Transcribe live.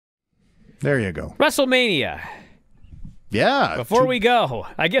There you go. WrestleMania. Yeah. Before we go,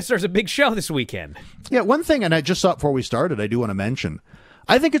 I guess there's a big show this weekend. Yeah, one thing, and I just thought before we started, I do want to mention,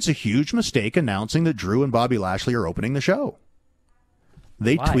 I think it's a huge mistake announcing that Drew and Bobby Lashley are opening the show.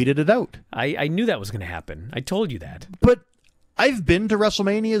 They tweeted it out. I knew that was going to happen. I told you that. But I've been to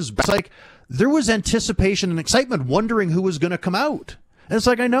WrestleManias. It's like there was anticipation and excitement wondering who was going to come out. And it's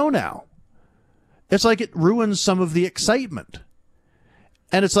like, I know now. It's like it ruins some of the excitement.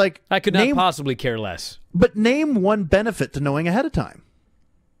 And it's like... I could not possibly care less. But name one benefit to knowing ahead of time.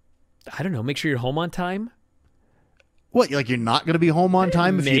 I don't know. Make sure you're home on time? What, like you're not going to be home on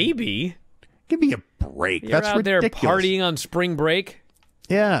time? Maybe. Give me a break. You're That's out ridiculous. there partying on spring break?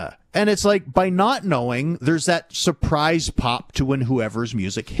 Yeah. And it's like, by not knowing, there's that surprise pop to when whoever's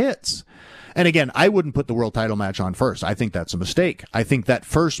music hits. And again, I wouldn't put the world title match on first. I think that's a mistake. I think that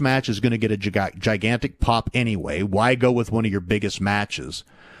first match is going to get a gigantic pop anyway. Why go with one of your biggest matches?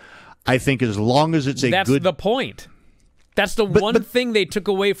 I think as long as it's That's the point. That's the one thing they took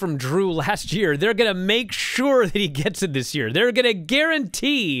away from Drew last year. They're going to make sure that he gets it this year. They're going to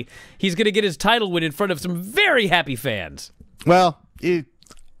guarantee he's going to get his title win in front of some very happy fans. Well,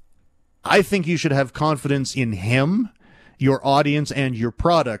 I think you should have confidence in him, your audience, and your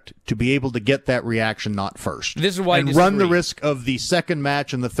product to be able to get that reaction not first. This is why and run the risk of the second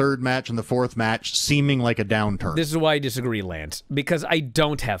match and the third match and the fourth match seeming like a downturn. This is why I disagree, Lance, because I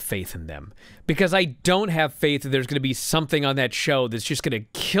don't have faith in them. Because I don't have faith that there's going to be something on that show that's just going to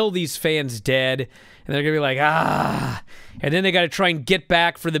kill these fans dead, and they're going to be like, and then they got to try and get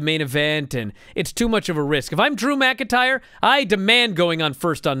back for the main event, and it's too much of a risk. If I'm Drew McIntyre, I demand going on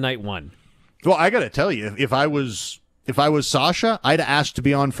first on night one. Well, I got to tell you, if I was Sasha, I'd ask to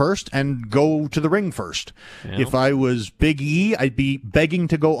be on first and go to the ring first. Yeah. If I was Big E, I'd be begging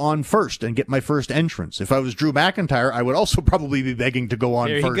to go on first and get my first entrance. If I was Drew McIntyre, I would also probably be begging to go on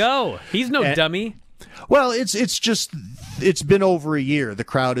first. There you go. He's no dummy. Well, it's been over a year. The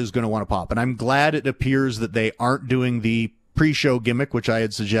crowd is going to want to pop. And I'm glad it appears that they aren't doing the pre-show gimmick, which I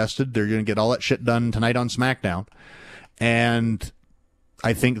had suggested. They're going to get all that shit done tonight on SmackDown. And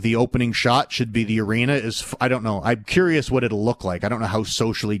I think the opening shot should be the arena. I don't know. I'm curious what it'll look like. I don't know how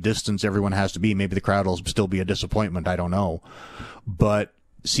socially distanced everyone has to be. Maybe the crowd will still be a disappointment. I don't know. But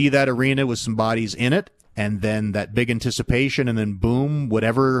see that arena with some bodies in it, and then that big anticipation, and then boom,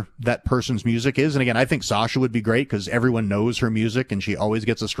 whatever that person's music is. And again, I think Sasha would be great because everyone knows her music and she always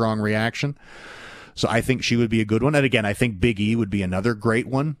gets a strong reaction. So I think she would be a good one. And again, I think Big E would be another great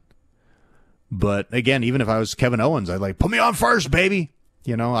one. But again, even if I was Kevin Owens, I'd like, put me on first, baby.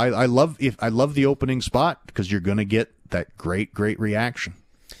 You know, I love the opening spot because you're going to get that great reaction.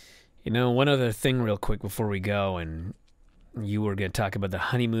 You know, one other thing real quick before we go, and you were going to talk about the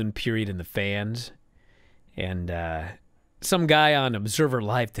honeymoon period and the fans. And some guy on Observer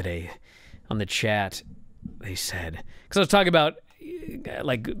Live today on the chat, they said, because I was talking about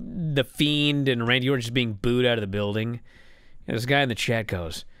like the Fiend and Randy Orton just being booed out of the building. And this guy in the chat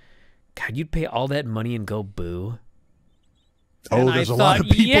goes, God, you'd pay all that money and go boo? And there's a lot of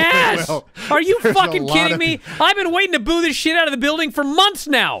people. Yes! Are you fucking kidding me? I've been waiting to boo this shit out of the building for months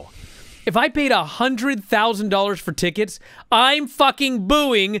now. If I paid $100,000 for tickets, I'm fucking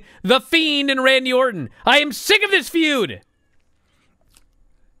booing The Fiend and Randy Orton. I am sick of this feud.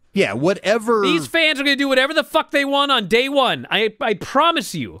 Yeah, whatever. These fans are going to do whatever the fuck they want on day one. I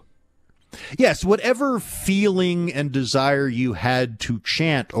promise you. Yes, whatever feeling and desire you had to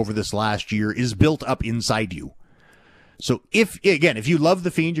chant over this last year is built up inside you. So if you love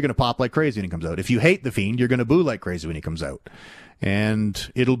The Fiend, you're going to pop like crazy when he comes out. If you hate The Fiend, you're going to boo like crazy when he comes out.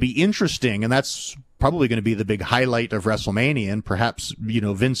 And it'll be interesting, and that's probably going to be the big highlight of WrestleMania. And perhaps,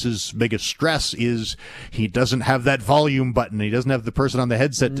 Vince's biggest stress is he doesn't have that volume button. He doesn't have the person on the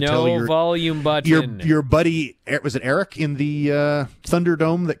headset to tell no volume button. Your buddy, was it Eric in the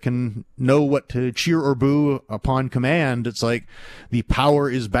Thunderdome that can know what to cheer or boo upon command? It's like the power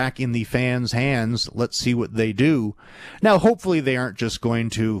is back in the fans' hands. Let's see what they do. Now, hopefully they aren't just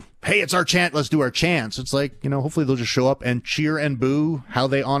going to, hey, it's our chant, let's do our chants. It's like, hopefully they'll just show up and cheer and boo how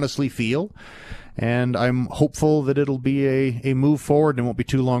they honestly feel. And I'm hopeful that it'll be a move forward and it won't be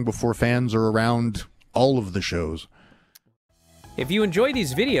too long before fans are around all of the shows. If you enjoy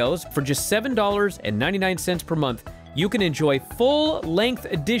these videos, for just $7.99 per month, you can enjoy full-length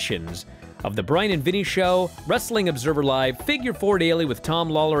editions of The Bryan and Vinny Show, Wrestling Observer Live, Figure 4 Daily with Tom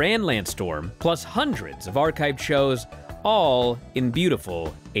Lawler and Lance Storm, plus hundreds of archived shows, all in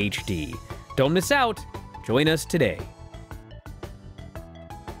beautiful HD. Don't miss out. Join us today.